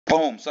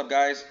Boom. What's up,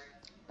 guys?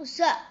 What's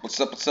up? What's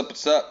up? What's up?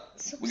 What's up?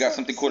 We got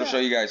something cool to show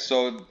you guys.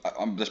 So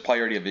there's probably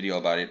already a video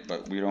about it,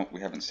 but we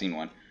haven't seen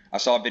one. I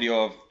saw a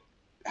video of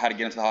how to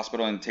get into the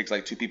hospital, and it takes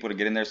like 2 people to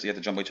get in there, so you have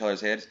to jump on each other's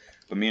heads.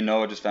 But me and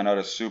Noah just found out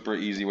a super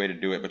easy way to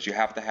do it. But you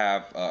have to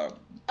have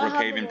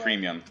Brookhaven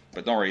Premium.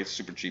 But don't worry, it's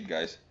super cheap,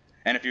 guys.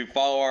 And if you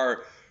follow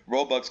our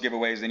Robux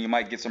giveaways, then you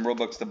might get some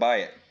Robux to buy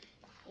it.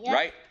 Yep.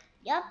 Right?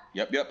 Yep.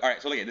 Yep. All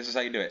right. So look at this is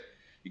how you do it.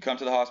 You come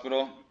to the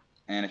hospital.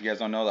 And if you guys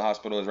don't know, the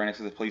hospital is right next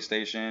to the police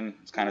station.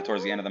 It's kind of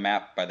towards the end of the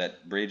map by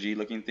that bridgey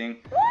looking thing.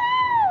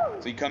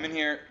 Woo! So you come in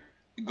here,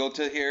 you go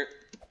to here.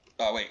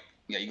 Oh, wait.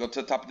 Yeah, you go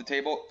to the top of the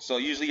table. So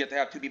usually you have to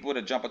have 2 people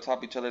to jump on top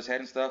of each other's head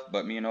and stuff.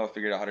 But me and Noah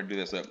figured out how to do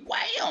this. Look,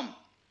 wham!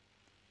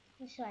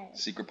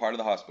 Secret part of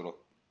the hospital.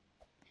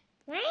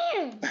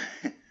 Wham!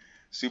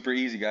 Super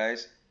easy,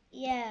 guys.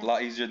 Yeah. A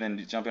lot easier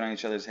than jumping on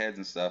each other's heads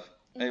and stuff.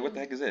 Hey, what the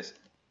heck is this?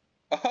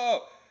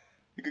 Oh!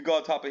 You could go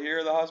on top of here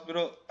in the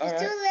hospital. Just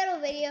do a little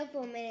video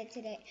for a minute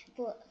today.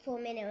 For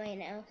a minute right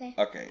now, okay?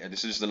 Okay,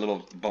 this is just a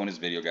little bonus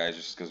video, guys,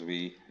 just because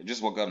we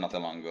just woke up not that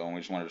long ago, and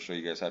we just wanted to show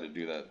you guys how to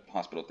do that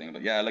hospital thing.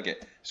 But yeah, look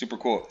it, super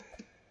cool.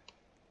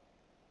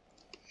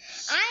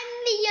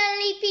 I'm the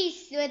only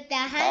piece with the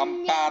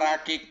I'm the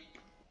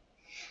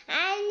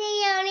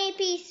only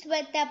piece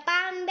with the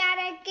bomb.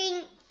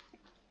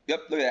 Yep,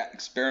 look at that,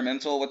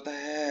 experimental. What the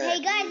heck?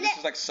 Hey guys, this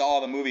is like Saw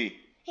the movie.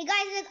 Hey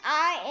guys, look,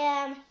 I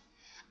am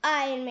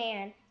Iron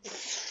Man.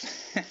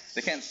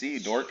 They can't see you,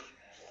 dork.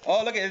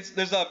 Oh, look at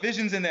there's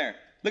visions in there.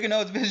 Look at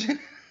Noah's vision.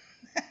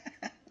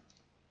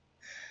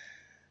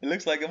 It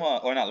looks like him,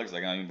 or not looks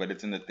like him, but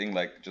it's in the thing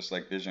like just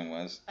like Vision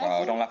was.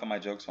 Don't laugh at my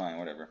jokes, fine,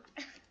 whatever.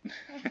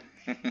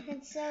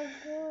 It's so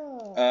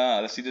cool.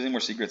 Let's see if there's any more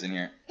secrets in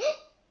here.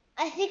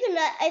 I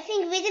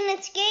think Vision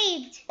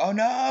escaped. Oh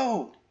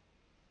no!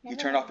 He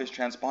turned off his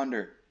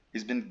transponder.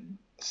 He's been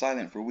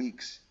silent for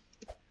weeks.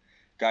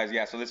 Guys,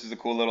 yeah, so this is a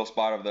cool little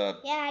spot of the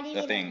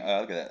thing.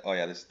 Look at that. Oh,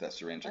 yeah, that's the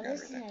syringe I got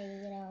right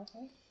there.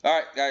 All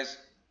right, guys,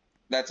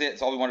 that's it.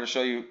 That's all we wanted to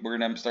show you. We're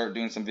going to start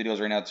doing some videos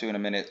right now, too, in a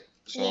minute.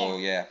 So,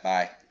 yeah,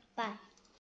 bye. Bye.